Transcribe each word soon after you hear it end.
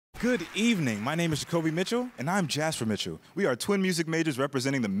Good evening. My name is Jacoby Mitchell, and I'm Jasper Mitchell. We are twin music majors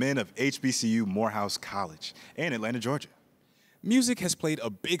representing the men of HBCU Morehouse College in Atlanta, Georgia. Music has played a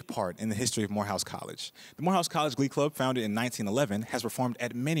big part in the history of Morehouse College. The Morehouse College Glee Club, founded in 1911, has performed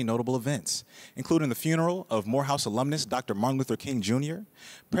at many notable events, including the funeral of Morehouse alumnus Dr. Martin Luther King Jr.,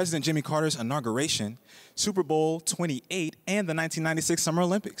 President Jimmy Carter's inauguration, Super Bowl 28, and the 1996 Summer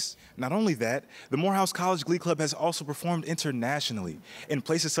Olympics. Not only that, the Morehouse College Glee Club has also performed internationally in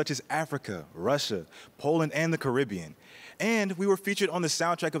places such as Africa, Russia, Poland, and the Caribbean. And we were featured on the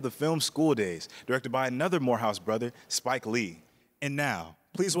soundtrack of the film School Days, directed by another Morehouse brother, Spike Lee. And now,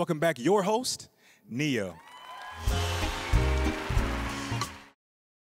 please welcome back your host, Neo.